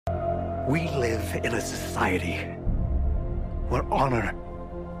We live in a society where honor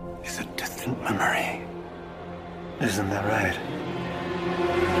is a distant memory. Isn't that right,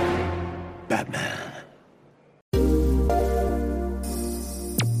 Batman?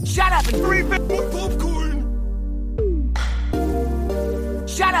 Shut up and read more popcorn!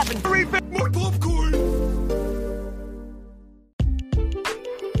 Shut up and read more popcorn!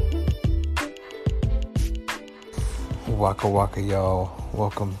 Waka waka, y'all.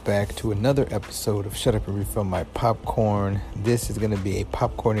 Welcome back to another episode of Shut Up and Refill My Popcorn. This is going to be a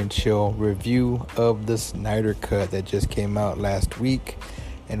popcorn and chill review of the Snyder Cut that just came out last week.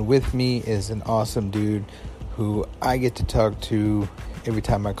 And with me is an awesome dude who I get to talk to every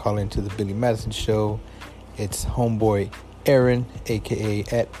time I call into the Billy Madison show. It's homeboy Aaron, aka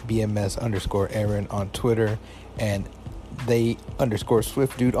at BMS_Aaron on Twitter, and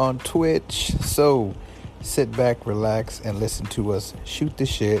they_SwiftDude on Twitch. So sit back, relax, and listen to us shoot the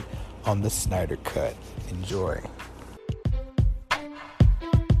shit on the Snyder Cut. Enjoy.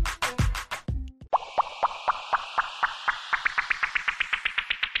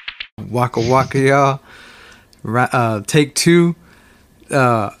 Waka waka, y'all. Take two.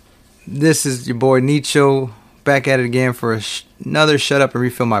 This is your boy Nicho, back at it again for another Shut Up and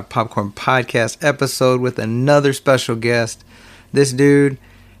Refill My Popcorn podcast episode with another special guest. This dude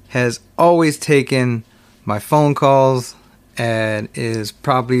has always taken my phone calls and is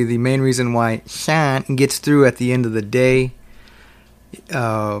probably the main reason why Sean gets through at the end of the day.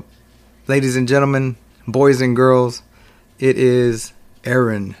 Ladies and gentlemen, boys and girls, it is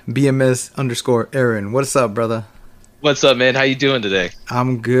Aaron, BMS_Aaron. What's up, brother? What's up, man? How you doing today?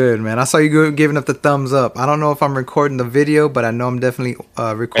 I'm good, man. I saw you giving up the thumbs up. I don't know if I'm recording the video, but I know I'm definitely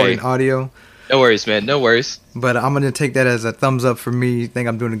recording audio. No worries, man. No worries. But I'm going to take that as a thumbs up for me. You think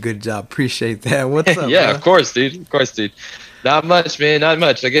I'm doing a good job. Appreciate that. What's up, yeah, brother? Of course, dude. Of course, dude. Not much, man. Not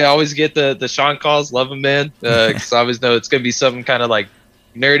much. I always get the Sean calls. Love them, man. Because I always know it's going to be something kind of like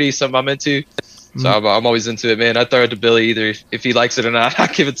nerdy, something I'm into. So I'm always into it, man. I throw it to Billy either if he likes it or not. I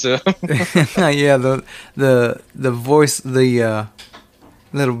give it to him. Yeah, the voice, the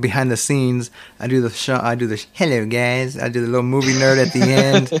little behind the scenes. I do the hello guys. I do the little movie nerd at the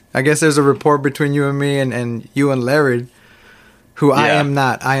end. I guess there's a rapport between you and me and you and Laird, who yeah. I am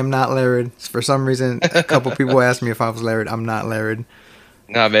not. I am not Laird. For some reason, a couple people asked me if I was Laird. I'm not Laird.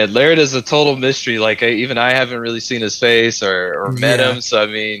 Nah, man. Laird is a total mystery. Like even I haven't really seen his face or met him. So I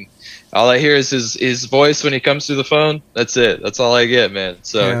mean, all I hear is his voice when he comes through the phone. That's it. That's all I get, man.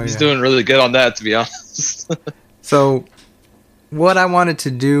 So he's doing really good on that, to be honest. So what I wanted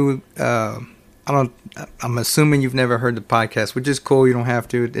to do, I'm assuming you've never heard the podcast, which is cool. You don't have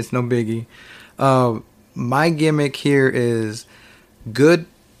to. It's no biggie. My gimmick here is good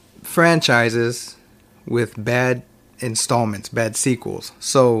franchises with bad installments, bad sequels.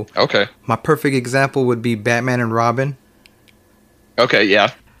 So my perfect example would be Batman and Robin. Okay,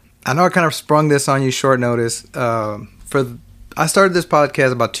 yeah. I know I kind of sprung this on you short notice. I started this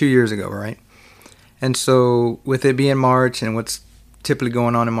podcast about 2 years ago, right? And so with it being March and what's typically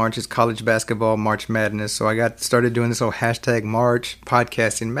going on in March is college basketball, March Madness. So I got started doing this whole hashtag March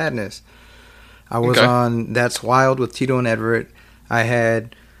podcasting madness. I was on That's Wild with Tito and Everett. I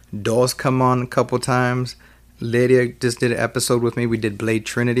had Dawes come on a couple times. Lydia just did an episode with me. We did Blade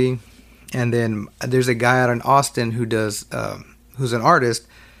Trinity. And then there's a guy out in Austin who does, who's an artist.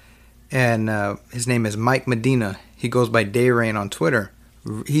 And his name is Mike Medina. He goes by Dayrain on Twitter.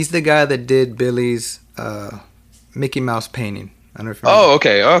 He's the guy that did Billy's Mickey Mouse painting. I don't know if you remember.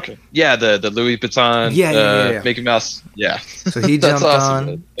 Okay. Yeah, the Louis Vuitton yeah. Mickey Mouse. Yeah. So he jumped awesome,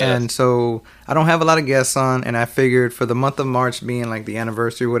 on. Yeah. And so I don't have a lot of guests on. And I figured for the month of March being like the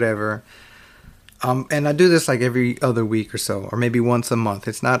anniversary, whatever. And I do this like every other week or so. Or maybe once a month.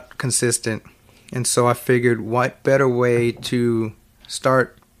 It's not consistent. And so I figured what better way to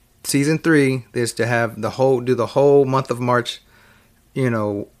start Season 3 is to have do the whole month of March,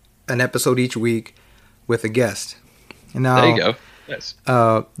 an episode each week with a guest. And now, there you go. Nice.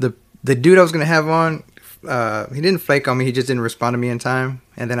 The dude I was gonna have on, he didn't flake on me. He just didn't respond to me in time.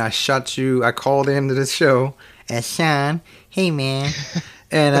 And then I called him to the show as Sean. Hey man,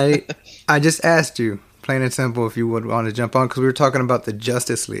 and I just asked you, plain and simple, if you would want to jump on because we were talking about the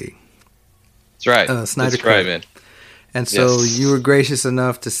Justice League. That's right. Snyder That's right, man. And so you were gracious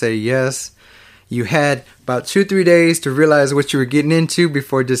enough to say yes. You had about 2-3 days to realize what you were getting into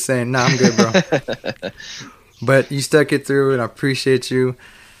before just saying, "Nah, I'm good, bro." But you stuck it through, and I appreciate you.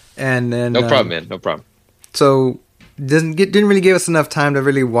 And then no problem, man. No problem. So didn't really give us enough time to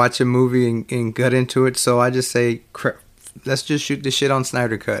really watch a movie and get into it. So I just say, let's just shoot the shit on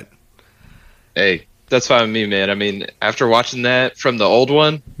Snyder Cut. Hey, That's fine with me, man. I mean, after watching that from the old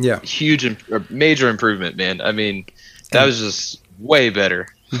one, Yeah. major improvement, man. I mean, that was just way better.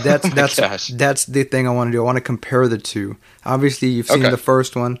 That's Oh my gosh. that's the thing I want to do. I want to compare the two. Obviously, you've seen Okay. the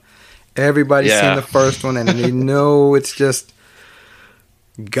first one. Everybody's seen Yeah. the first one, and they know it's just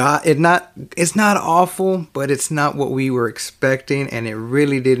it's not awful, but it's not what we were expecting, and it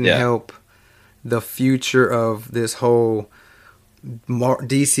really didn't Yeah. help the future of this whole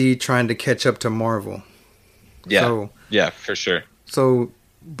DC trying to catch up to Marvel. Yeah, So, yeah, for sure. so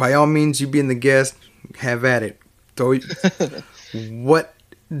by all means, you being the guest, have at it. So,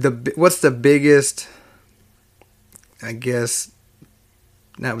 what's the biggest? I guess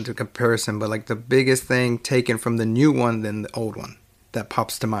not with a comparison, but like the biggest thing taken from the new one than the old one that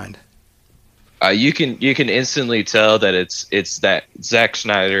pops to mind. You can instantly tell that it's that Zack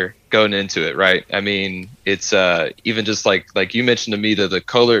Snyder going into it, right? I mean, it's even just like you mentioned to me that the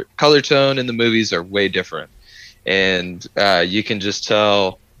color tone in the movies are way different, and you can just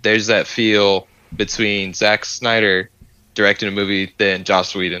tell there's that feel between Zack Snyder directing a movie than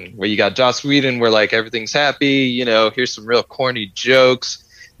Joss Whedon, where you got Joss Whedon where like everything's happy, here's some real corny jokes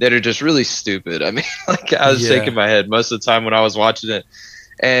that are just really stupid. I mean, like I was shaking my head most of the time when I was watching it.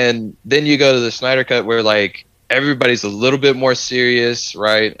 And then you go to the Snyder Cut where like everybody's a little bit more serious,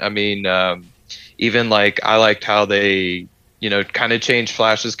 right? I mean, even like I liked how they, kind of changed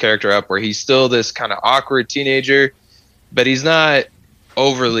Flash's character up where he's still this kind of awkward teenager, but he's not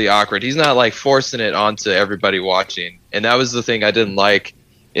overly awkward. He's not like forcing it onto everybody watching. And that was the thing I didn't like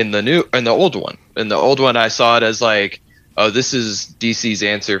in the old one. In the old one, I saw it as like, oh, this is DC's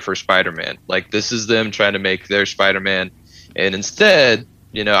answer for Spider-Man. Like this is them trying to make their Spider-Man. And instead,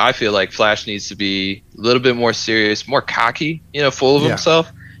 I feel like Flash needs to be a little bit more serious, more cocky, full of himself,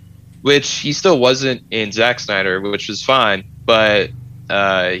 which he still wasn't in Zack Snyder, which was fine. But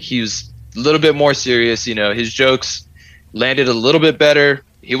he was a little bit more serious. His jokes landed a little bit better.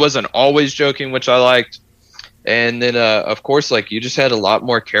 He wasn't always joking, which I liked. And then, of course, like you just had a lot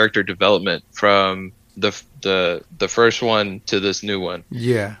more character development from the first one to this new one.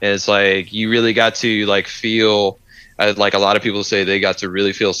 Yeah, and it's like you really got to like feel. Like a lot of people say they got to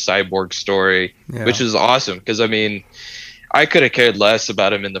really feel Cyborg's story, which is awesome. Because I mean, I could have cared less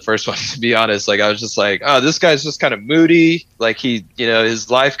about him in the first one, to be honest. Like I was just like, oh, this guy's just kind of moody. Like he, his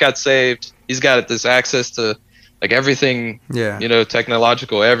life got saved. He's got this access to like everything,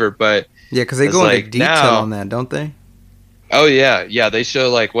 technological ever. But yeah, because they go into detail on that, don't they? Oh yeah. They show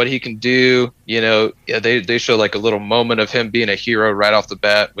like what he can do. They show like a little moment of him being a hero right off the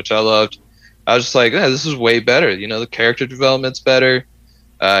bat, which I loved. I was just like, this is way better. The character development's better.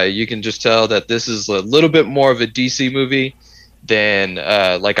 You can just tell that this is a little bit more of a DC movie than,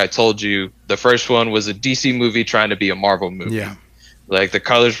 like I told you, the first one was a DC movie trying to be a Marvel movie. Yeah. Like the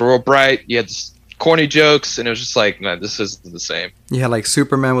colors were real bright. You had this corny jokes, and it was just like, man, this isn't the same. You had like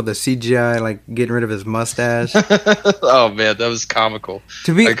Superman with the CGI, like getting rid of his mustache. Oh man, that was comical.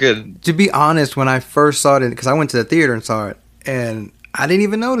 To be honest, when I first saw it, because I went to the theater and saw it, and I didn't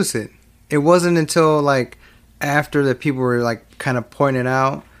even notice it. It wasn't until like after the people were like kind of pointing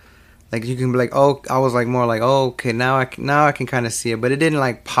out, like you can be like, oh, I was like more like, oh, okay, now I can kind of see it, but it didn't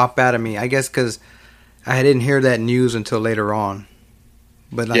like pop out of me. I guess because I didn't hear that news until later on.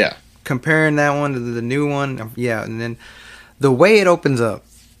 But like comparing that one to the new one, and then the way it opens up,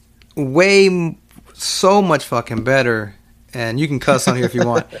 so much fucking better. And you can cuss on here if you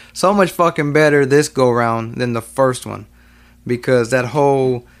want. So much fucking better this go round than the first one, because that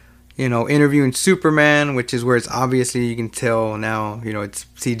whole interviewing Superman, which is where it's obviously you can tell now, it's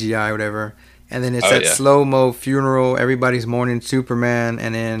CGI or whatever. And then it's slow-mo funeral. Everybody's mourning Superman.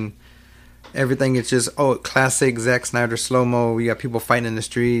 And then everything is just, classic Zack Snyder slow-mo. You got people fighting in the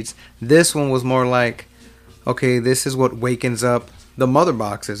streets. This one was more like, okay, this is what wakens up the mother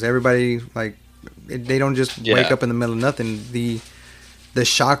boxes. Everybody, like, they don't just wake up in the middle of nothing. The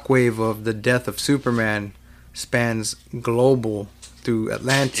shockwave of the death of Superman spans global through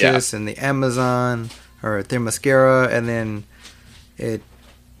Atlantis and the Amazon or Themyscira, and then it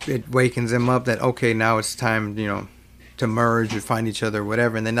wakens them up that okay, now it's time to merge or find each other or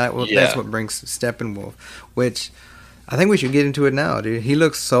whatever, and then that's what brings Steppenwolf, which I think we should get into it now, dude. He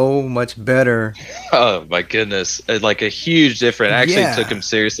looks so much better. Oh my goodness, like a huge difference. I actually took him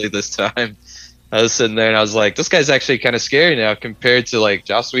seriously this time. I was sitting there and I was like, this guy's actually kind of scary now compared to like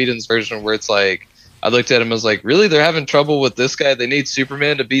Joss Whedon's version where it's like I looked at him. I was like, "Really? They're having trouble with this guy? They need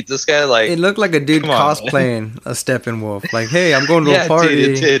Superman to beat this guy?" Like, it looked like a dude cosplaying a Steppenwolf. Like, hey, I'm going to a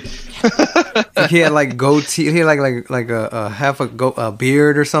party. Dude, it did. He had like goatee. He had like a half a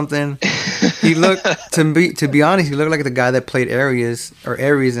beard or something. He looked to be honest. He looked like the guy that played Ares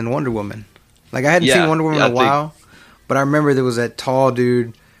in Wonder Woman. Like I hadn't seen Wonder Woman in a I think- while, but I remember there was that tall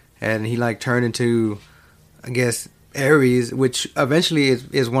dude, and he like turned into, I guess, Ares, which eventually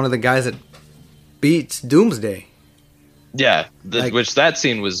is one of the guys that beats Doomsday. Yeah, Like- which that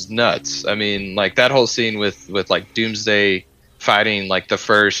scene was nuts. I mean, like that whole scene with like Doomsday fighting like the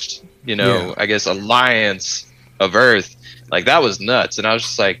first, Yeah. I guess alliance of Earth, like that was nuts. And I was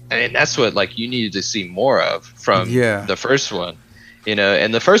just like, and that's what like you needed to see more of from Yeah. the first one,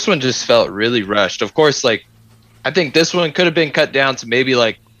 and the first one just felt really rushed. Of course, like I think this one could have been cut down to maybe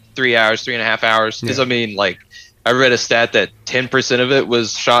like 3 hours, 3.5 hours. Because Yeah. I mean, like I read a stat that 10% of it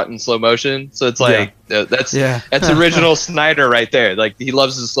was shot in slow motion. So it's like that's Yeah. that's original Snyder right there. Like he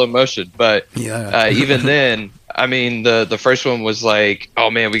loves the slow motion, but Yeah. even then, I mean, the first one was like, oh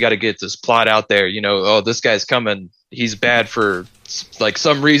man, we got to get this plot out there. Oh, this guy's coming. He's bad for like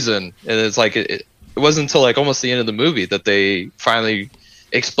some reason, and it's like it wasn't until like almost the end of the movie that they finally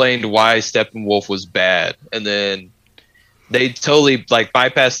explained why Steppenwolf was bad, and then they totally like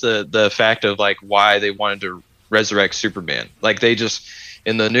bypassed the fact of like why they wanted to resurrect Superman. Like they just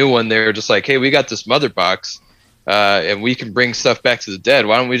in the new one, they're just like, hey, we got this mother box, and we can bring stuff back to the dead.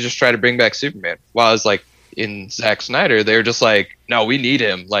 Why don't we just try to bring back Superman? While it's like in Zack Snyder, they're just like, no, we need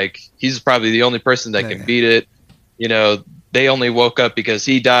him. Like he's probably the only person that can Yeah. beat it. They only woke up because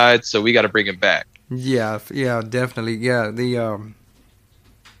he died, so we got to bring him back. Yeah, definitely. Yeah,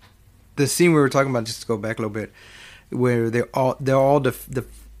 the scene we were talking about, just to go back a little bit, where they're all the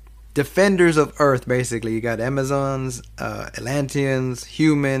defenders of Earth. Basically, you got Amazons, Atlanteans,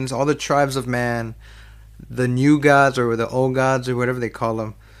 humans, all the tribes of man, the new gods or the old gods or whatever they call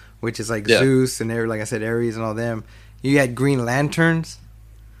them, which is like Yeah. Zeus and like I said, Ares and all them. You had Green Lanterns.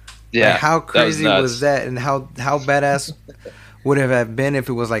 Yeah, Like, how that was crazy nuts. was that, and how badass would it have been if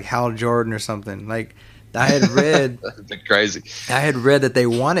it was like Hal Jordan or something? Like I had read, That'd be crazy. that they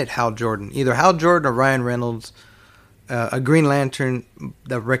wanted Hal Jordan, either Hal Jordan or Ryan Reynolds, a Green Lantern,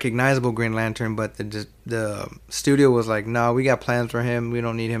 the recognizable Green Lantern, but the studio was like, no, we got plans for him. We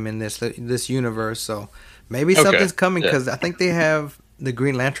don't need him in this universe. So maybe Okay, something's coming, yeah. because I think they have the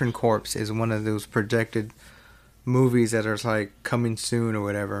Green Lantern Corps is one of those projected movies that are like coming soon or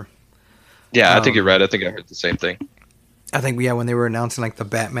whatever. Yeah, I think you're right. I think I heard the same thing. I think when they were announcing like the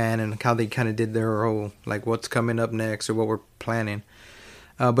Batman and how they kind of did their whole like what's coming up next or what we're planning.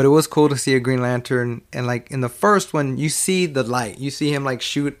 But it was cool to see a Green Lantern, and like in the first one, you see the light. You see him like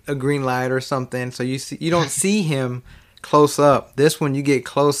shoot a green light or something. So you don't see him close up. This one you get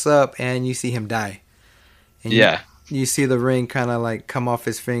close up and you see him die. And Yeah. You see the ring kind of like come off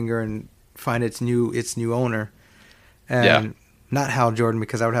his finger and find its new owner. And Yeah. not Hal Jordan,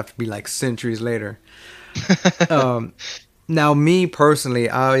 because that would have to be like centuries later. Now, me personally,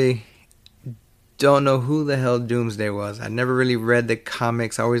 I don't know who the hell Doomsday was. I never really read the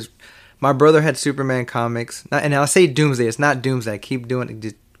comics. My brother had Superman comics, and I say Doomsday. It's not Doomsday. I keep doing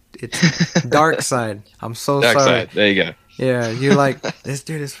it. It's Dark Side. I'm so Dark sorry. side. There you go. Yeah, you're like, this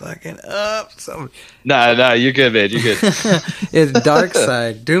dude is fucking up. So Nah, you're good, man. You're good. it's Dark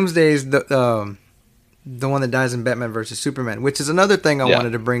Side. Doomsday is the one that dies in Batman versus Superman, which is another thing I Yeah.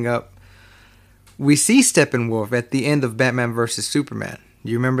 wanted to bring up. We see Steppenwolf at the end of Batman versus Superman.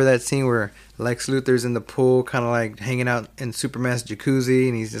 You remember that scene where Lex Luthor's in the pool, kind of like hanging out in Superman's jacuzzi,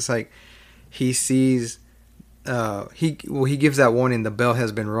 and he's just like, he sees, he gives that warning, the bell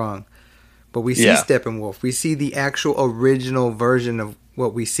has been rung. But we see Yeah. Steppenwolf. We see the actual original version of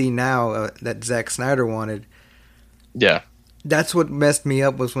what we see now that Zack Snyder wanted. Yeah. That's what messed me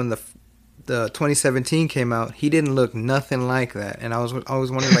up, was when the 2017 came out. He didn't look nothing like that, and I was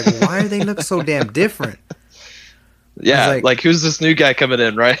wondering like, why do they look so damn different? Yeah. like- Like, who's this new guy coming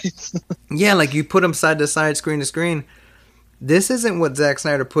in, right? Yeah, like you put them side to side, screen to screen. This isn't what Zack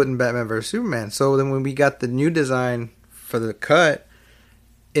Snyder put in Batman vs Superman. So then when we got the new design for the cut,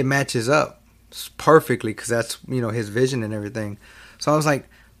 it matches up perfectly, because that's his vision and everything. So I was like,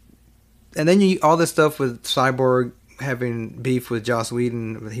 and then all this stuff with Cyborg having beef with Joss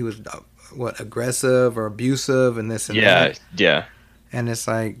Whedon. He was aggressive or abusive and this and that. Yeah. And it's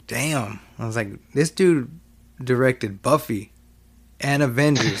like, damn. I was like, this dude directed Buffy and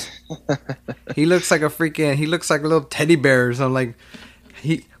Avengers. He looks like a little teddy bear or something. Like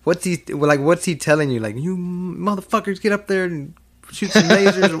what's he telling you? Like, you motherfuckers, get up there and shoot some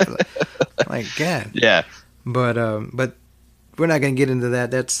lasers. Like, God. Yeah. But we're not gonna get into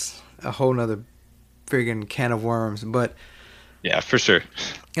that. That's a whole nother friggin' can of worms. But Yeah, for sure.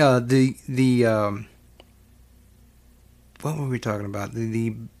 the what were we talking about?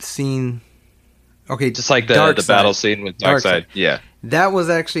 The scene. Okay, Just like the Darkseid. battle scene with Darkseid. Yeah. That was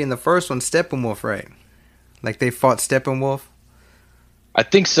actually in the first one, Steppenwolf, right? Like they fought Steppenwolf. I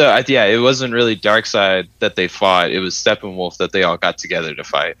think so. Yeah, it wasn't really Darkseid that they fought. It was Steppenwolf that they all got together to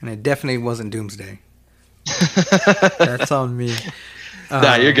fight. And it definitely wasn't Doomsday. That's on me.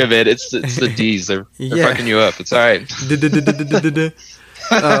 Nah, you're good, man. It's the D's. They're fucking you up. It's all right.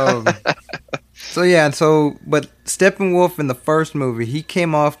 So yeah, but Steppenwolf in the first movie, he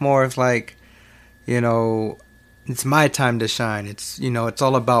came off more as like, you know, it's my time to shine. It's, you know, it's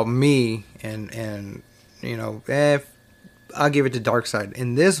all about me, and you know, I'll give it to Darkseid.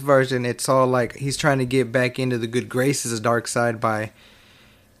 In this version, it's all like he's trying to get back into the good graces of Darkseid by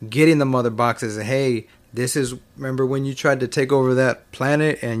getting the mother boxes. Hey, this is, remember when you tried to take over that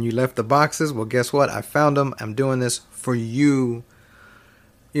planet and you left the boxes? Well, guess what? I found them. I'm doing this for you.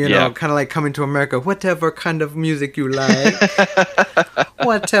 You know, kind of like Coming to America. Whatever kind of music you like.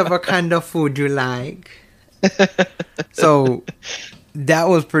 Whatever kind of food you like. So that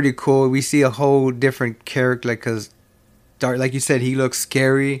was pretty cool. We see a whole different character, because like you said, he looks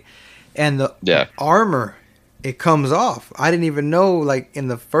scary, and the armor, it comes off. I didn't even know, like in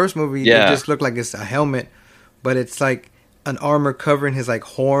the first movie, it just looked like it's a helmet, but it's like an armor covering his like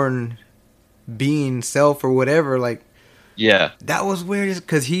horn being self or whatever. Like, yeah, that was weird,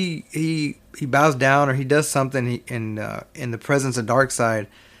 because he bows down or he does something in the presence of Darkseid,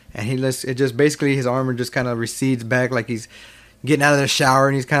 and it just basically his armor just kind of recedes back, like he's getting out of the shower,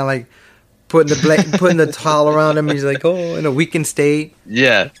 and he's kind of like putting the towel around him. He's like, oh, in a weakened state.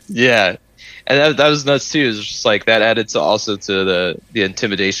 Yeah. And that was nuts too. It was just like that added to the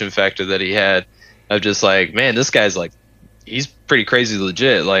intimidation factor that he had of just like, man, this guy's like, he's pretty crazy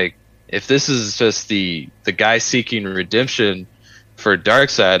legit. Like, if this is just the guy seeking redemption for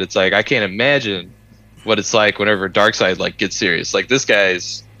Darkseid, it's like, I can't imagine what it's like whenever Darkseid like gets serious. Like, this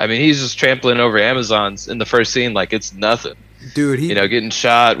guy's, I mean, he's just trampling over Amazons in the first scene like it's nothing. Dude, you know, getting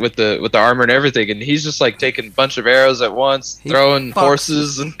shot with the armor and everything, and he's just like taking a bunch of arrows at once, throwing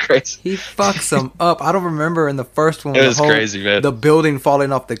horses and crazy. He fucks them up. I don't remember in the first one. It was crazy, man. The building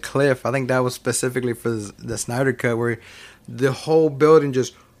falling off the cliff. I think that was specifically for the Snyder Cut, where the whole building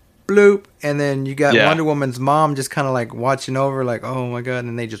just bloop, and then you got Wonder Woman's mom just kind of like watching over, like, oh my god,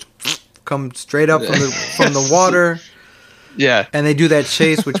 and they just come straight up from the water. Yeah, and they do that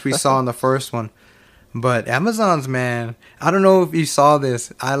chase, which we saw in the first one. But Amazons, man, I don't know if you saw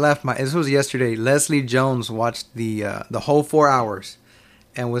this. This was yesterday. Leslie Jones watched the whole 4 hours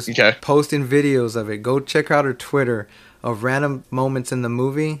and was posting videos of it. Go check out her Twitter of random moments in the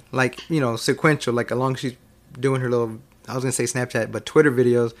movie, like, you know, sequential, like along she's doing her little, I was gonna say Snapchat, but Twitter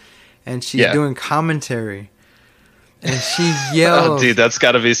videos, and she's doing commentary. And she yells. Oh, dude, that's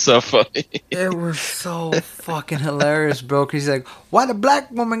got to be so funny. It was so fucking hilarious, bro. Because he's like, why the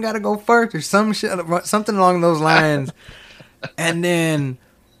black woman got to go first? Or some shit, something along those lines. And then,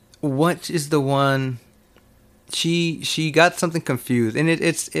 what is the one? She got something confused. And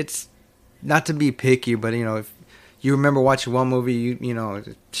it's not to be picky, but, you know, if you remember watching one movie, you know,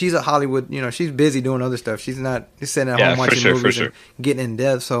 she's a Hollywood, you know, she's busy doing other stuff. She's not just sitting at home watching movies and getting in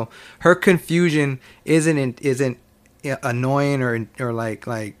depth. So her confusion isn't annoying or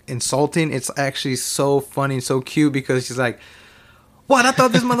like insulting. It's actually so funny, so cute, because she's like, what, I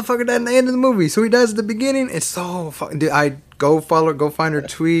thought this motherfucker died in the end of the movie, so he dies at the beginning. It's so fucking, dude, I go find her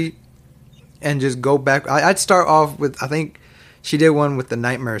tweet and just go back. I'd start off with, I think she did one with the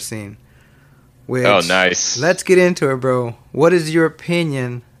nightmare scene, which, oh, nice. Let's get into it, bro. What is your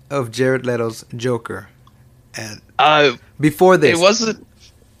opinion of Jared Leto's Joker? And before this, it wasn't.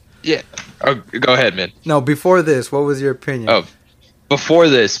 Yeah. Oh, go ahead, man. No, before this, what was your opinion? Oh,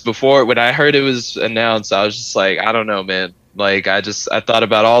 before when I heard it was announced, I was just like, I don't know, man. Like, I thought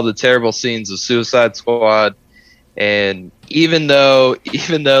about all the terrible scenes of Suicide Squad, and even though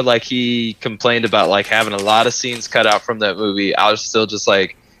like he complained about like having a lot of scenes cut out from that movie, I was still just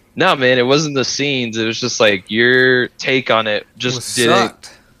like, no, man, it wasn't the scenes. It was just like your take on it just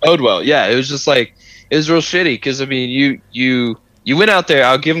didn't bode well. Yeah, it was just like, it was real shitty, because I mean, you went out there,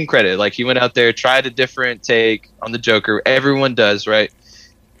 I'll give him credit. Like, he went out there, tried a different take on the Joker. Everyone does, right?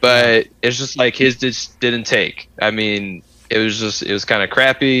 But it's just like his just didn't take. I mean, it was kind of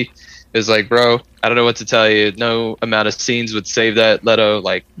crappy. It was like, bro, I don't know what to tell you. No amount of scenes would save that, Leto.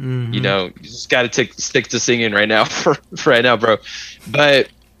 Like, you know, you just got to stick to singing right now for right now, bro. But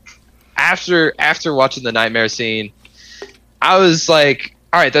after watching the nightmare scene, I was like,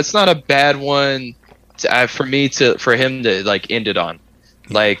 all right, that's not a bad one for him to like end it on.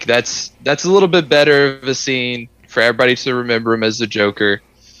 Like, that's a little bit better of a scene for everybody to remember him as the Joker,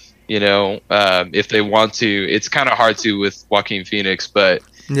 you know, if they want to. It's kind of hard to with Joaquin Phoenix, but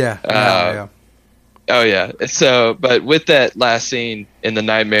yeah. Oh yeah. So, but with that last scene in the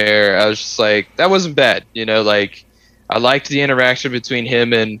nightmare, I was just like, that wasn't bad, you know. Like, I liked the interaction between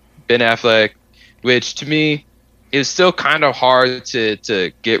him and Ben Affleck, which to me is still kind of hard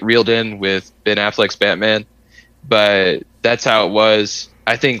to get reeled in with Ben Affleck's Batman, but that's how it was.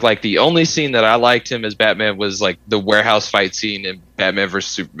 I think like the only scene that I liked him as Batman was like the warehouse fight scene in Batman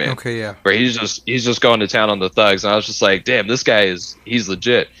vs Superman. Okay, yeah. Where he's just going to town on the thugs, and I was just like, damn, this guy he's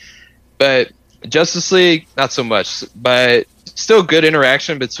legit. But Justice League, not so much, but still good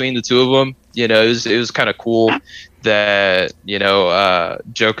interaction between the two of them. You know, it was kind of cool that, you know,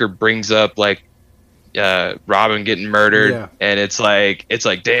 Joker brings up like Robin getting murdered, and it's like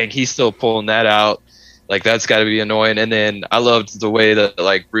dang, he's still pulling that out. Like, that's got to be annoying. And then I loved the way that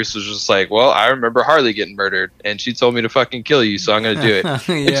like Bruce was just like, well, I remember Harley getting murdered and she told me to fucking kill you, so I'm gonna do it.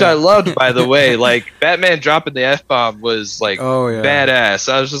 Which I loved, by the way. Like, Batman dropping the F-bomb was like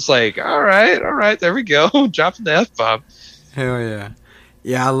badass. I was just like, all right, there we go. Dropping the F-bomb. Hell yeah.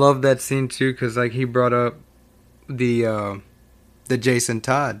 Yeah, I love that scene too, because like he brought up the Jason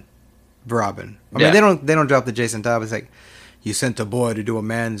Todd Robin. I mean, they don't drop the Jason Todd. It's like, you sent a boy to do a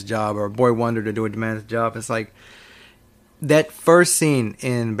man's job, or a boy wonder to do a man's job. It's like that first scene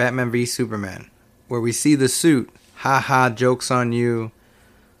in Batman v Superman where we see the suit. Ha, joke's on you.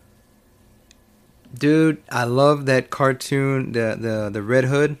 Dude, I love that cartoon, the Red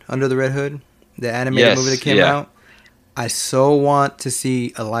Hood, Under the Red Hood, the animated movie that came out. I so want to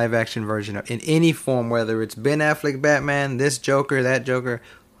see a live action version of, in any form, whether it's Ben Affleck Batman, this Joker, that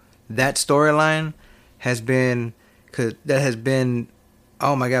storyline has been,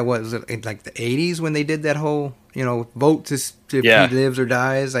 oh my god, what was it, in like the 80s when they did that whole, you know, vote to if he lives or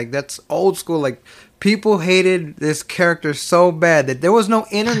dies? Like, that's old school. Like, people hated this character so bad that there was no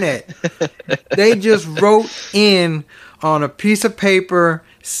internet. They just wrote in on a piece of paper,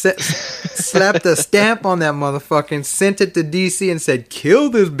 slapped a stamp on that motherfucker, and sent it to DC and said, kill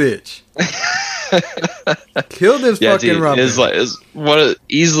this bitch. Kill this fucking Robin. It's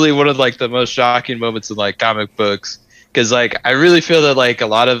easily one of like the most shocking moments in like comic books, because like I really feel that like a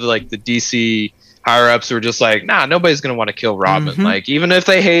lot of like the DC higher ups were just like, nah, nobody's gonna want to kill Robin. Mm-hmm. Like, even if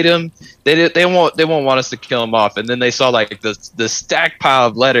they hate him, they won't want us to kill him off. And then they saw like the stacked pile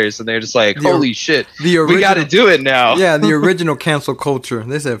of letters, and they're just like, holy shit, we got to do it now. Yeah, the original cancel culture.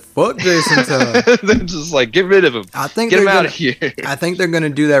 They said, fuck Jason Todd. They're just like, get rid of him. Get him out of here. I think they're gonna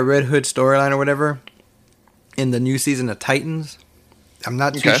do that Red Hood storyline or whatever in the new season of Titans. I'm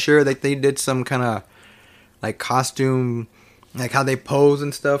not too sure that they did some kind of like costume, like how they pose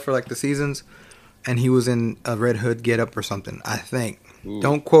and stuff for like the seasons. And he was in a Red Hood getup or something, I think. Ooh.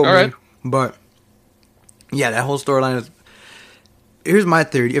 Don't quote me. But, yeah, that whole storyline is... Here's my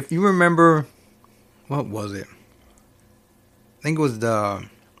theory. If you remember... What was it? I think it was the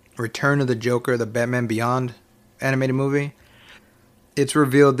Return of the Joker, the Batman Beyond animated movie. It's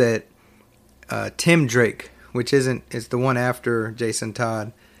revealed that Tim Drake, which it's the one after Jason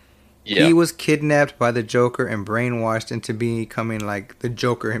Todd, he was kidnapped by the Joker and brainwashed into becoming like the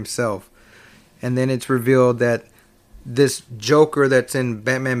Joker himself. And then it's revealed that this Joker that's in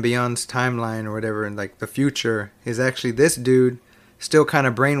Batman Beyond's timeline or whatever, in like the future, is actually this dude, still kind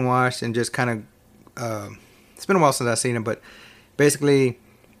of brainwashed and just kind of... it's been a while since I've seen him, but basically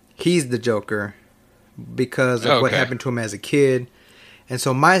he's the Joker because of what happened to him as a kid. And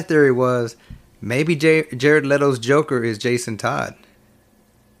so my theory was maybe Jared Leto's Joker is Jason Todd.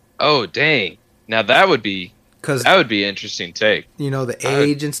 Oh, dang. Now that would be an interesting take. You know, the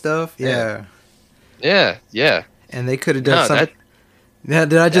age and stuff? Yeah. Yeah. And they could have done something.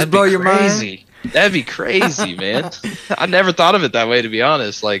 Did I just blow your mind? That'd be crazy, man. I never thought of it that way, to be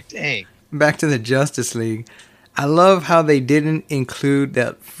honest. Like, dang. Back to the Justice League. I love how they didn't include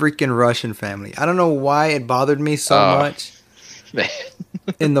that freaking Russian family. I don't know why it bothered me so much. Man.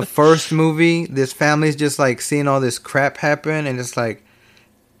 In the first movie, this family's just like seeing all this crap happen, and it's like,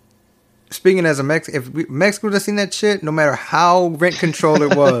 speaking as a Mexican, if Mexico would have seen that shit, no matter how rent controlled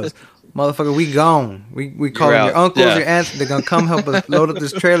it was, motherfucker, we gone. We calling your uncles, your aunts. They're gonna come help us load up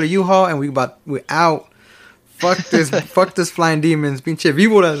this trailer U-Haul, and we out. Fuck this flying demons. Pinche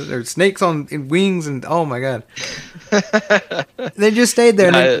víboras or snakes on wings, and oh my god. They just stayed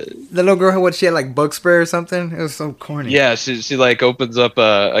there. The little girl, she had like bug spray or something. It was so corny. Yeah, she like opens up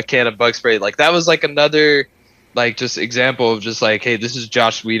a can of bug spray. Like, that was like another like just example of just like, hey, this is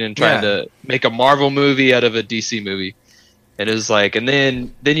Joss Whedon trying to make a Marvel movie out of a DC movie. And it was like, and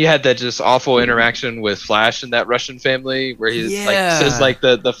then you had that just awful interaction with Flash and that Russian family where he like says like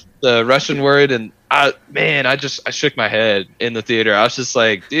the Russian word, and I shook my head in the theater. I was just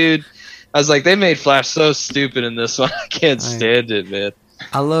like, dude, I was like, they made Flash so stupid in this one. I can't stand it, man.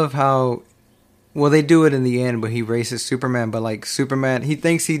 I love how Well, they do it in the end, but he races Superman. But like Superman, he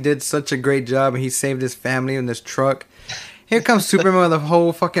thinks he did such a great job, and he saved his family in this truck. Here comes Superman with a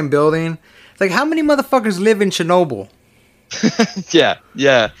whole fucking building. It's like, how many motherfuckers live in Chernobyl?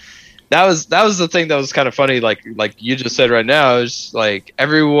 Yeah. That was the thing that was kind of funny. Like you just said right now, is like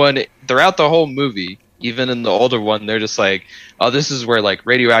everyone throughout the whole movie, even in the older one, they're just like, oh, this is where like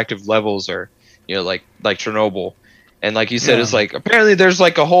radioactive levels are, like Chernobyl. And like you said, it's like apparently there's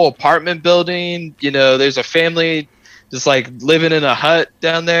like a whole apartment building. There's a family just like living in a hut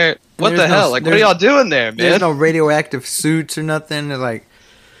down there. What the hell? Like, what are y'all doing there, man? There's no radioactive suits or nothing. They're like,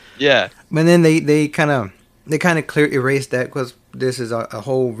 yeah. But then they kind of erase that because this is a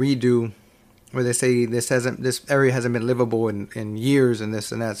whole redo where they say this area hasn't been livable in years and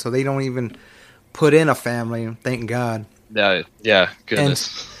this and that. So they don't even put in a family. Thank God. Yeah.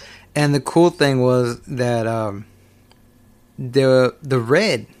 Goodness. And the cool thing was that the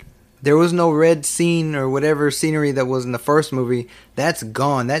red, there was no red scene or whatever scenery that was in the first movie. That's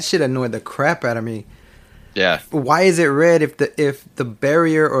gone. That shit annoyed the crap out of me. Yeah. Why is it red if the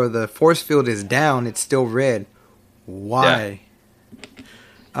barrier or the force field is down? It's still red. Why?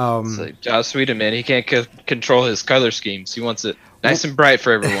 Yeah. It's like Joss Whedon, man. He can't control his color schemes. He wants it nice and bright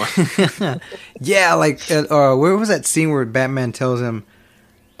for everyone. Yeah, like where was that scene where Batman tells him,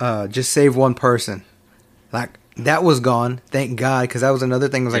 "Just save one person"? Like that was gone. Thank God, because that was another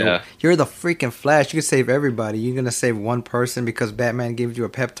thing. It was like, you're the freaking Flash. You can save everybody. You're gonna save one person because Batman gives you a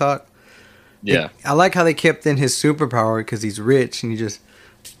pep talk. Yeah, I like how they kept in his superpower because he's rich and he just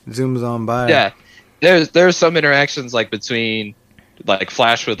zooms on by. Yeah, there's some interactions like between like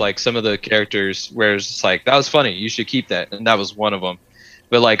Flash with like some of the characters where it's just like, that was funny, you should keep that, and that was one of them.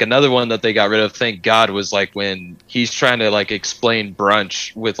 But like another one that they got rid of, thank God, was like when he's trying to like explain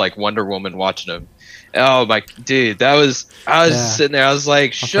brunch with like Wonder Woman watching him. Oh my dude, I was sitting there, I was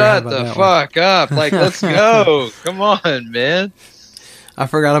like, shut the fuck up, like let's go, come on, man. I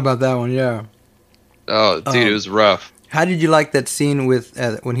forgot about that one. Yeah. Oh, dude, it was rough. How did you like that scene with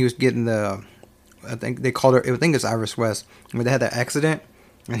when he was getting the? I think they called her. I think it's Iris West. When they had that accident,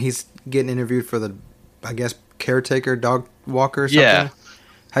 and he's getting interviewed for the, I guess, caretaker dog walker or something. Yeah.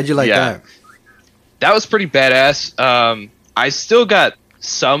 How'd you like that? That was pretty badass. I still got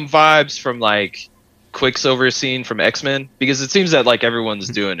some vibes from like Quicksilver scene from X-Men, because it seems that like everyone's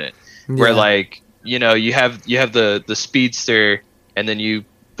doing it. Where like you have the speedster. And then you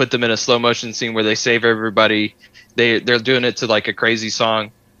put them in a slow motion scene where they save everybody. They're doing it to like a crazy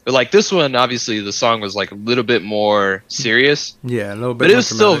song. But like this one, obviously the song was like a little bit more serious. Yeah, a little bit. But it was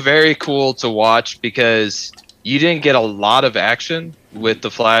still very cool to watch because you didn't get a lot of action with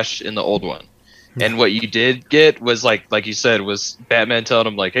the Flash in the old one. Yeah. And what you did get was like you said, was Batman telling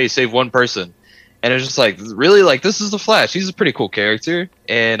him like, hey, save one person. And it's just like, really, like, this is the Flash. He's a pretty cool character.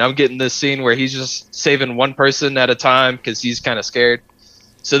 And I'm getting this scene where he's just saving one person at a time because he's kind of scared.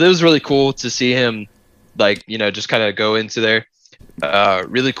 So that was really cool to see him, like, just kind of go into there.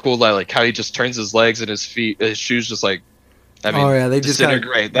 Really cool, like how he just turns his legs and his feet, his shoes just like, they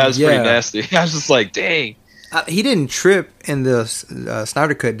disintegrate. That was pretty nasty. I was just like, dang. He didn't trip in the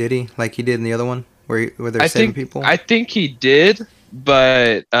Snyder Cut, did he? Like he did in the other one where they're saving people? I think he did,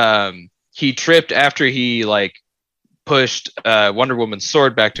 but he tripped after he like pushed Wonder Woman's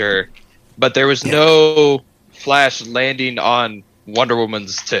sword back to her, but there was no Flash landing on Wonder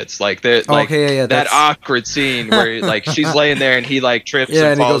Woman's tits, like that. Like that awkward scene where like she's laying there and he like trips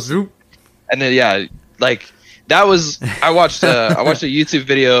and falls, he goes, and then like that was. I watched a YouTube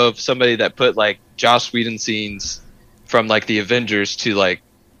video of somebody that put like Joss Whedon scenes from like the Avengers to like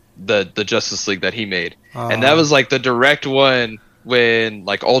the Justice League that he made, and that was like the direct one. When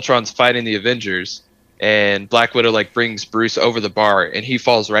like Ultron's fighting the Avengers and Black Widow like brings Bruce over the bar and he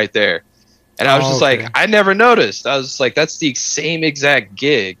falls right there, and I was just like, I never noticed. I was like, that's the same exact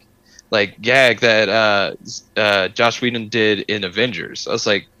gag that Joss Whedon did in Avengers. I was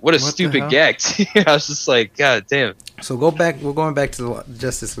like, what a stupid gag. I was just like, god damn. So we're going back to the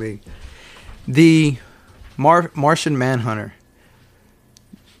Justice League. The Martian Manhunter,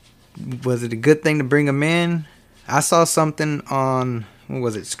 was it a good thing to bring him in? I saw something on, what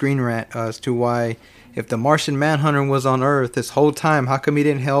was it, Screen Rant, as to why, if the Martian Manhunter was on Earth this whole time, how come he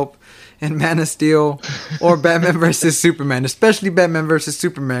didn't help in Man of Steel or Batman vs. Superman? Especially Batman vs.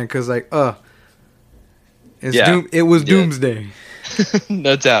 Superman, because, like, it was Doomsday.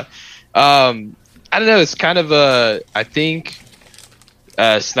 No doubt. I don't know, it's kind of I think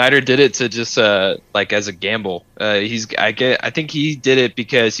Snyder did it to just, like, as a gamble. I think he did it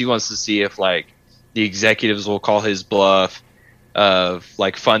because he wants to see if, like, the executives will call his bluff of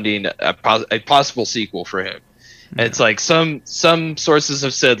like funding a possible sequel for him. And it's like some sources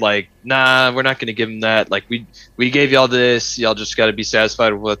have said like, nah, we're not going to give him that. Like we gave y'all this, y'all just got to be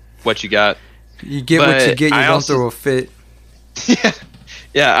satisfied with what you got. You get what you get. You don't throw a fit. Yeah,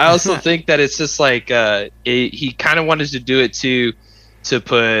 yeah. I also think that it's just like he kind of wanted to do it to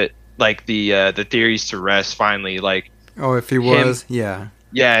put like the theories to rest finally. Like, oh, if he was, yeah,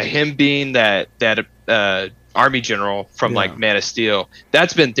 him being that army general from like Man of Steel,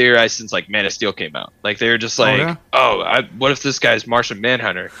 that's been theorized since like Man of Steel came out. Like they were just like, what if this guy's Martian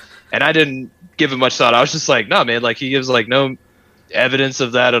Manhunter? And I didn't give it much thought. I was just like, no, man, like he gives like no evidence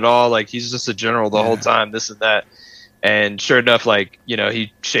of that at all. Like he's just a general the whole time, this and that. And sure enough, like, you know,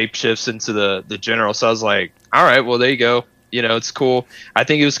 he shapeshifts into the general. So I was like, all right, well, there you go. You know, it's cool. I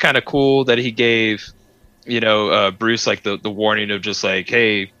think it was kind of cool that he gave, you know, Bruce like the warning of just like,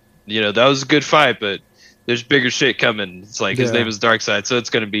 hey, you know, that was a good fight, but there's bigger shit coming. It's like his name is Darkseid, so it's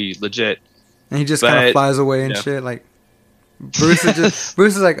gonna be legit. And he just kind of flies away and shit. Like Bruce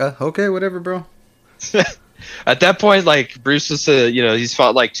is like, okay, whatever, bro. At that point, like Bruce was, you know, he's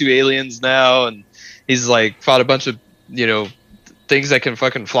fought like 2 aliens now, and he's like fought a bunch of, you know, things that can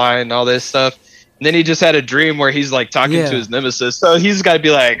fucking fly and all this stuff. And then he just had a dream where he's like talking to his nemesis. So he's got to be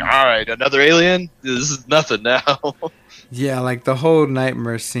like, all right, another alien? This is nothing now. Yeah, like the whole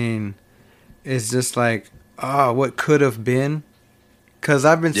nightmare scene is just like, what could have been? Because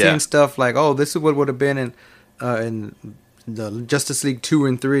I've been seeing stuff like, this is what would have been in the Justice League 2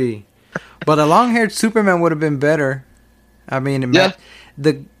 and 3. But a long-haired Superman would have been better. I mean,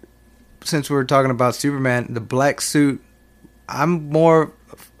 since we were talking about Superman, the black suit, I'm more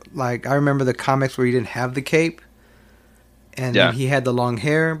like, I remember the comics where he didn't have the cape. And he had the long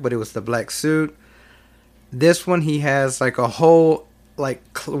hair, but it was the black suit. This one, he has like a whole like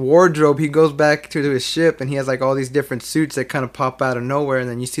wardrobe. He goes back to his ship and he has like all these different suits that kind of pop out of nowhere. And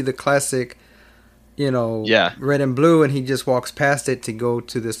then you see the classic, you know, red and blue, and he just walks past it to go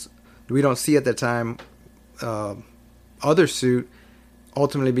to this, we don't see at the time, other suit.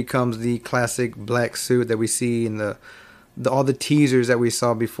 Ultimately becomes the classic black suit that we see in the all the teasers that we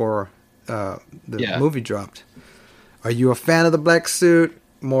saw before the movie dropped. Are you a fan of the black suit?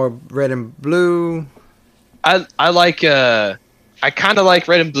 More red and blue? I like I kind of like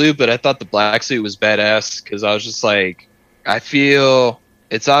red and blue, but I thought the black suit was badass because I was just like, I feel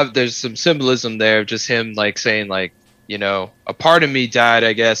there's some symbolism there of just him like saying like, you know, a part of me died,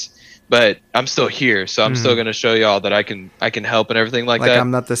 I guess, but I'm still here, so I'm still gonna show y'all that I can help and everything like that.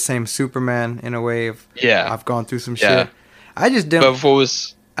 I'm not the same Superman in a way of I've gone through some shit. I just didn't. But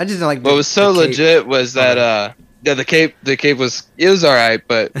I just didn't like. What was so legit was that the cape was all right,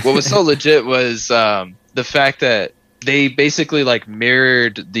 but what was so legit was the fact that they basically like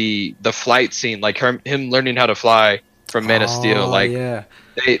mirrored the flight scene, like him learning how to fly from Man of Steel. Like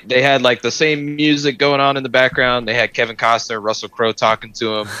they had like the same music going on in the background. They had Kevin Costner, Russell Crowe talking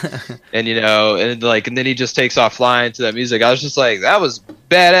to him, and you know, and then he just takes off flying to that music. I was just like, that was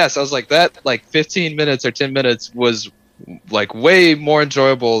badass. I was like, that like 15 minutes or 10 minutes was like way more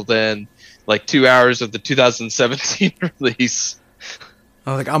enjoyable than like 2 hours of the 2017 release.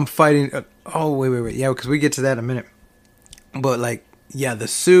 I was like, I'm fighting. Wait. Yeah, because we get to that in a minute. But like, the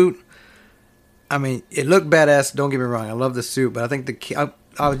suit. I mean, it looked badass. Don't get me wrong. I love the suit, but I think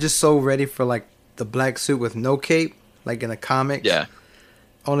I was just so ready for like the black suit with no cape, like in the comics. Yeah.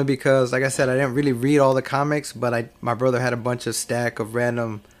 Only because, like I said, I didn't really read all the comics, but my brother had a bunch of stack of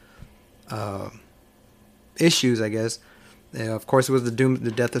random issues, I guess. Of course, it was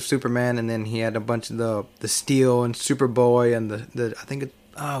the death of Superman, and then he had a bunch of the Steel and Superboy and the I think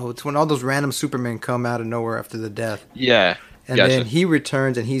it's when all those random Supermen come out of nowhere after the death. Yeah. And then he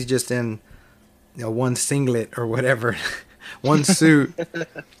returns, and he's just in one singlet or whatever, one suit.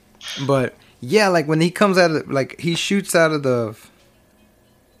 But yeah, like when he comes out of like he shoots out of the.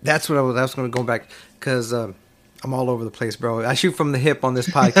 That's what I was going to go back because I'm all over the place, bro. I shoot from the hip on this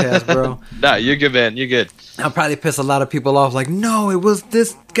podcast, bro. Nah, you're good, man. You're good. I'll probably piss a lot of people off. Like, no, it was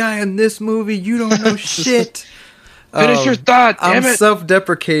this guy in this movie. You don't know shit. Finish your thought. Damn I'm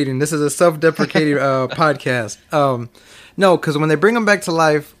self-deprecating. This is a self-deprecating podcast. No, because when they bring him back to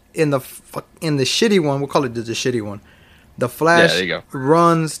life in the shitty one, we'll call it the shitty one. The Flash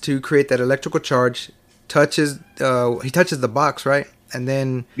runs to create that electrical charge. He touches the box, right? And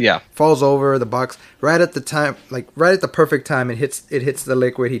then falls over the box right at the time, like right at the perfect time. It hits the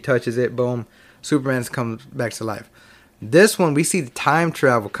liquid. He touches it. Boom. Superman comes back to life. This one, we see the time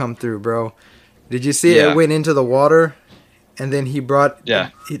travel come through, bro. Did you see it went into the water, and then he brought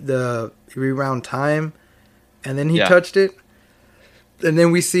the rewound time, and then he touched it, and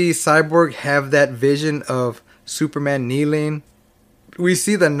then we see Cyborg have that vision of Superman kneeling. We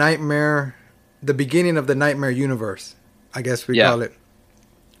see the nightmare the beginning of the Nightmare universe, I guess we Yeah. call it,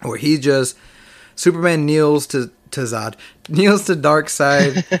 where he just Superman kneels to Zod, kneels to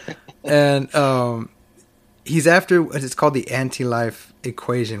Darkseid, and he's after what is called the anti-life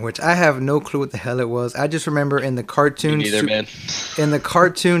equation, which I have no clue what the hell it was. I just remember in the cartoon, Me neither, man. in the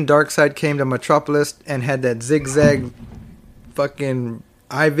cartoon, Darkseid came to Metropolis and had that zigzag fucking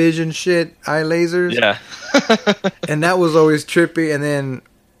eye vision shit, eye lasers. Yeah. And that was always trippy. And then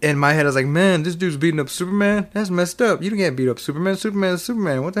in my head, I was like, man, this dude's beating up Superman? That's messed up. You can't beat up Superman. Superman is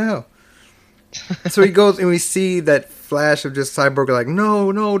Superman. What the hell? So he goes and we see that flash of just Cyborg like,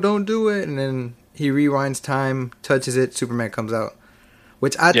 no, don't do it. And then he rewinds time, touches it, Superman comes out.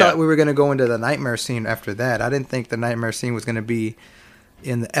 Which I thought we were going to go into the nightmare scene after that. I didn't think the nightmare scene was going to be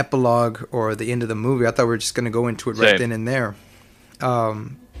in the epilogue or the end of the movie. I thought we were just going to go into it right then and there.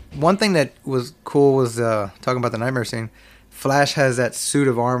 One thing that was cool was talking about the nightmare scene. Flash has that suit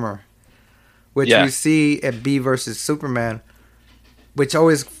of armor, which we see at B versus Superman, which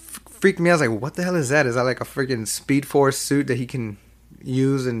always freaked me out. I was like, what the hell is that? Is that like a freaking Speed Force suit that he can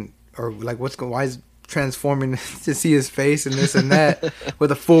use, and or like why is transforming to see his face and this and that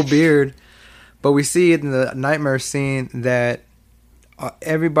with a full beard? But we see it in the nightmare scene that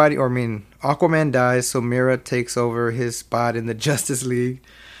Aquaman dies, so Mira takes over his spot in the Justice League.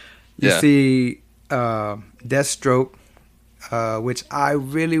 You see Deathstroke, which I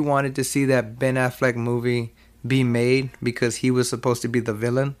really wanted to see that Ben Affleck movie be made because he was supposed to be the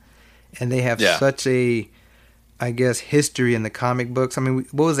villain. And they have such a, I guess, history in the comic books. I mean,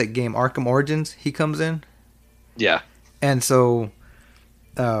 what was that game? Arkham Origins? He comes in? Yeah. And so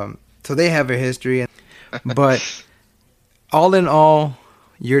they have a history. But all in all,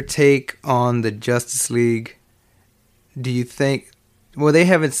 your take on the Justice League, do you think... Well, they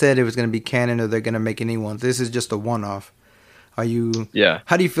haven't said it was going to be canon or they're going to make any ones. This is just a one-off. Are you... Yeah.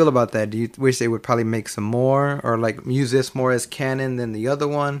 How do you feel about that? Do you wish they would probably make some more or like use this more as canon than the other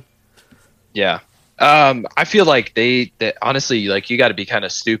one? Yeah. I feel like that honestly, like, you got to be kind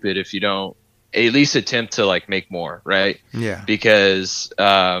of stupid if you don't at least attempt to like make more, right? Yeah. Because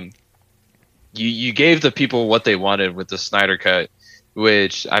you gave the people what they wanted with the Snyder Cut,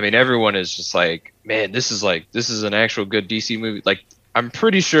 which, I mean, everyone is just like, man, this is an actual good DC movie. Like, I'm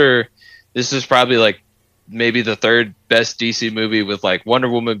pretty sure this is probably like maybe the third best DC movie, with like Wonder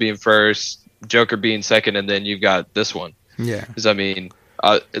Woman being first, Joker being second, and then you've got this one. Yeah. Because I mean,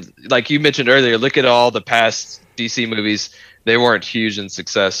 like you mentioned earlier, look at all the past DC movies; they weren't huge in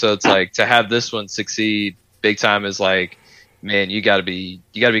success. So it's like, to have this one succeed big time is like, man, you got to be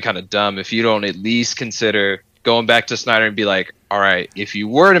kind of dumb if you don't at least consider going back to Snyder and be like, all right, if you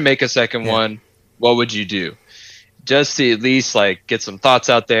were to make a second one, what would you do? Just to at least like get some thoughts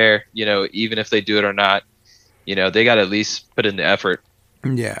out there, even if they do it or not, they got to at least put in the effort.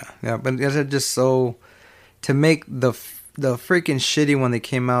 Yeah, but it's just so, to make the freaking shitty one that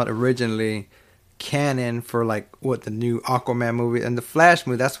came out originally canon for like what the new Aquaman movie and the Flash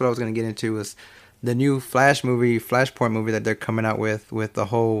movie. That's what I was gonna get into, was the new Flash movie, Flashpoint movie that they're coming out with the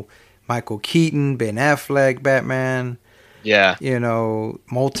whole Michael Keaton, Ben Affleck, Batman. Yeah,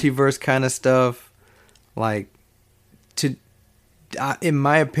 multiverse kind of stuff. Like, in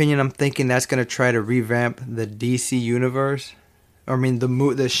my opinion, I'm thinking that's gonna try to revamp the DC universe. I mean,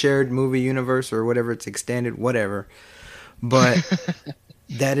 the shared movie universe or whatever, it's extended, whatever. But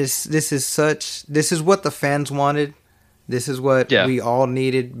this is what the fans wanted. This is what we all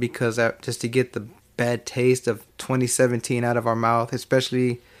needed, because just to get the bad taste of 2017 out of our mouth,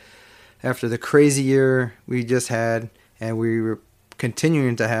 especially after the crazy year we just had and we were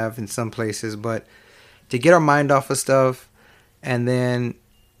continuing to have in some places. But to get our mind off of stuff, and then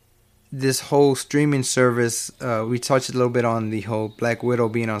this whole streaming service, we touched a little bit on the whole Black Widow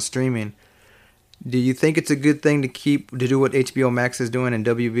being on streaming. Do you think it's a good thing to do what HBO Max is doing and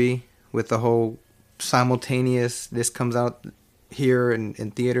WB with the whole simultaneous, this comes out here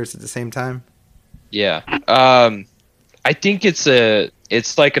in theaters at the same time? Yeah. I think it's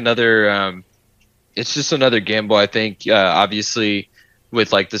like another, it's just another gamble. I think, obviously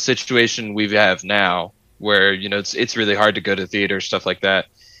with like the situation we have now where, it's really hard to go to theaters, stuff like that,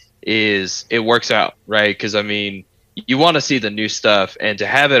 it works out, right? Because I mean, you want to see the new stuff, and to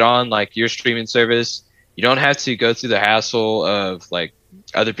have it on like your streaming service, you don't have to go through the hassle of like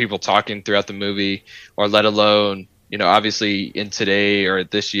other people talking throughout the movie, or let alone, obviously in today or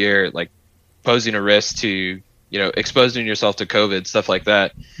this year, like posing a risk to, exposing yourself to COVID, stuff like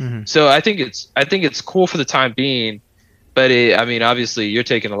that. Mm-hmm. So I think it's cool for the time being, but I mean, obviously you're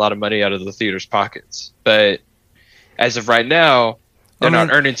taking a lot of money out of the theater's pockets, but as of right now, they're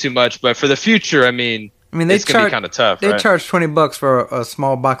not earning too much. But for the future, I mean, I mean, they it's gonna be kind of tough. They right? charge $20 for a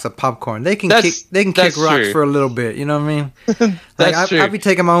small box of popcorn. They can That's kick rocks true. for a little bit. You know what I mean? That's true. I'd be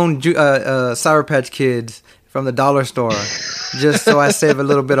taking my own Sour Patch Kids from the dollar store just so I save a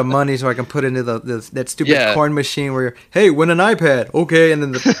little bit of money so I can put into that stupid corn machine where, hey, win an iPad, okay, and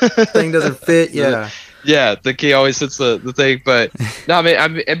then the thing doesn't fit. Yeah. Yeah, the key always hits the thing, but no,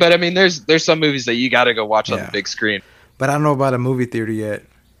 I mean, there's some movies that you got to go watch on the big screen. But I don't know about a movie theater yet.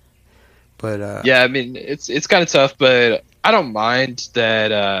 But yeah, I mean, it's kind of tough, but I don't mind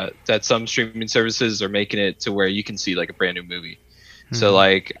that some streaming services are making it to where you can see like a brand new movie. Mm-hmm. So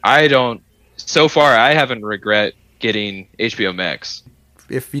like, so far I haven't regret getting HBO Max.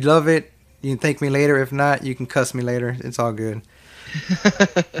 If you love it, you can thank me later. If not, you can cuss me later. It's all good.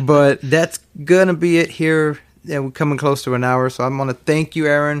 But that's gonna be it here. Yeah, we're coming close to an hour, so I'm gonna thank you,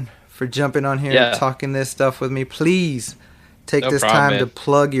 Aaron, for jumping on here and talking this stuff with me. Please take this time to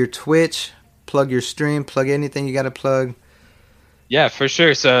plug your Twitch, plug your stream, plug anything you got to plug. Yeah, for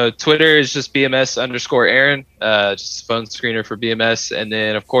sure. So Twitter is just BMS_Aaron, just a phone screener for BMS. And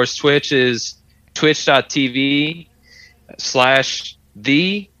then, of course, Twitch is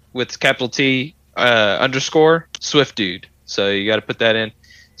twitch.tv/the with capital T _Swift Dude. So you got to put that in.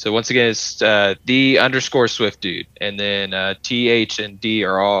 So once again, it's the _Swift Dude. And then TH and D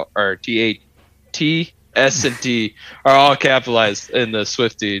are all, or T S and D are all capitalized in the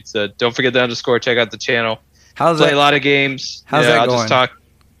Swift Dude. So don't forget the underscore. Check out the channel. Play a lot of games. How's that going? Just talk.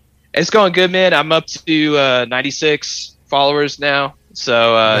 It's going good, man. I'm up to 96 followers now.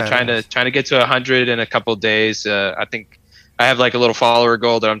 So trying to get to 100 in a couple of days. I think I have like a little follower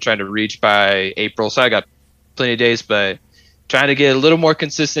goal that I'm trying to reach by April. So I got plenty of days, but trying to get a little more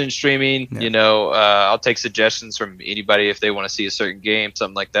consistent in streaming. Yeah. I'll take suggestions from anybody if they want to see a certain game,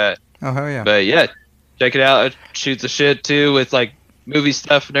 something like that. Oh, hell yeah. But yeah, check it out. Shoot the shit too with like movie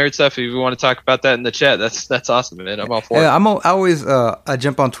stuff, nerd stuff. If you want to talk about that in the chat, that's awesome, man. I'm all for it. I always I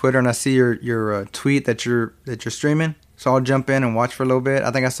jump on Twitter and I see your tweet that you're streaming. So I'll jump in and watch for a little bit.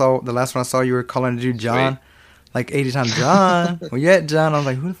 I think the last one I saw you were calling the dude John. Sweet. Like 80 times, John. Where you at, John? I was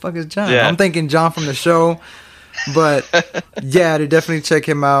like, who the fuck is John? Yeah. I'm thinking John from the show. But yeah, to definitely check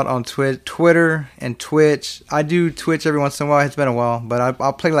him out on Twitter and Twitch. I do Twitch every once in a while. It's been a while, but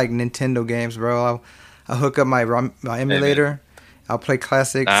I'll play like Nintendo games, bro. I'll hook up my emulator. I'll play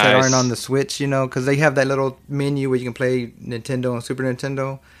classics that aren't on the Switch, because they have that little menu where you can play Nintendo and Super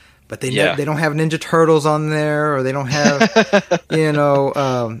Nintendo. But they don't have Ninja Turtles on there, or they don't have,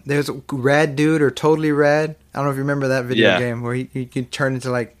 there's Rad Dude or Totally Rad. I don't know if you remember that video game where he can turn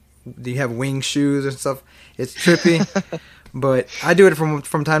into like, you have wing shoes and stuff. It's trippy, but I do it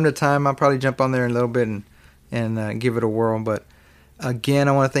from time to time. I'll probably jump on there in a little bit and give it a whirl. But again,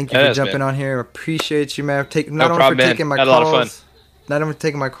 I want to thank you for jumping on here. Appreciate you, man. Taking my calls, not only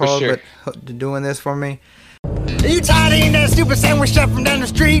taking my calls, but doing this for me. Are you tired of eating that stupid sandwich shop from down the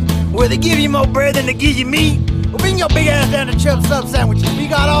street where they give you more bread than they give you meat? Well, bring your big ass down to Chubb Sub Sandwiches. We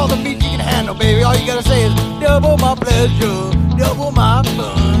got all the meat you can handle, baby. All you gotta say is double my pleasure, double my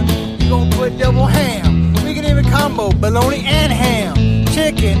fun. You gonna put double ham. We can even combo bologna and ham,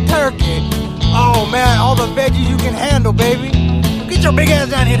 chicken, turkey. Oh man, all the veggies you can handle, baby. So get your big ass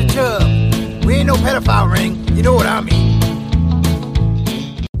down here to Chubb. We ain't no pedophile ring. You know what I mean.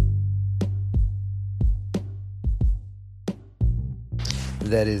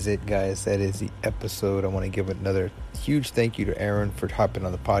 That is it, guys. That is the episode. I want to give another huge thank you to Aaron for hopping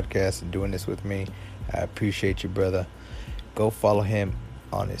on the podcast and doing this with me. I appreciate you, brother. Go follow him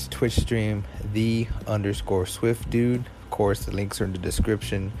on his Twitch stream, the _Swift Dude. Of course, the links are in the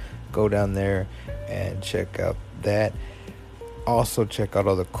description. Go down there and check out that. Also, check out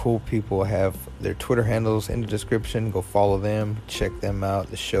all the cool people. I have their Twitter handles in the description. Go follow them. Check them out.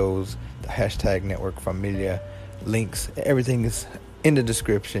 The shows, the hashtag Network Familia, links, everything is in the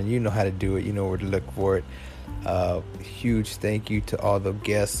description. You know how to do it. You know where to look for it. Huge thank you to all the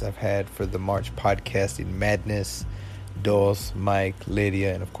guests I've had for the March Podcasting Madness. Dos, Mike,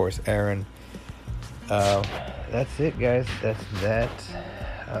 Lydia, and of course Aaron. That's it, guys. That's that.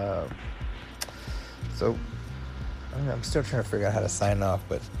 So I'm still trying to figure out how to sign off,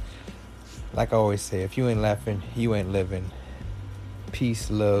 but like I always say, if you ain't laughing, you ain't living.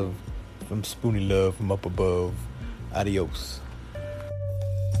 Peace, love from Spoonie Love from up above. Adios.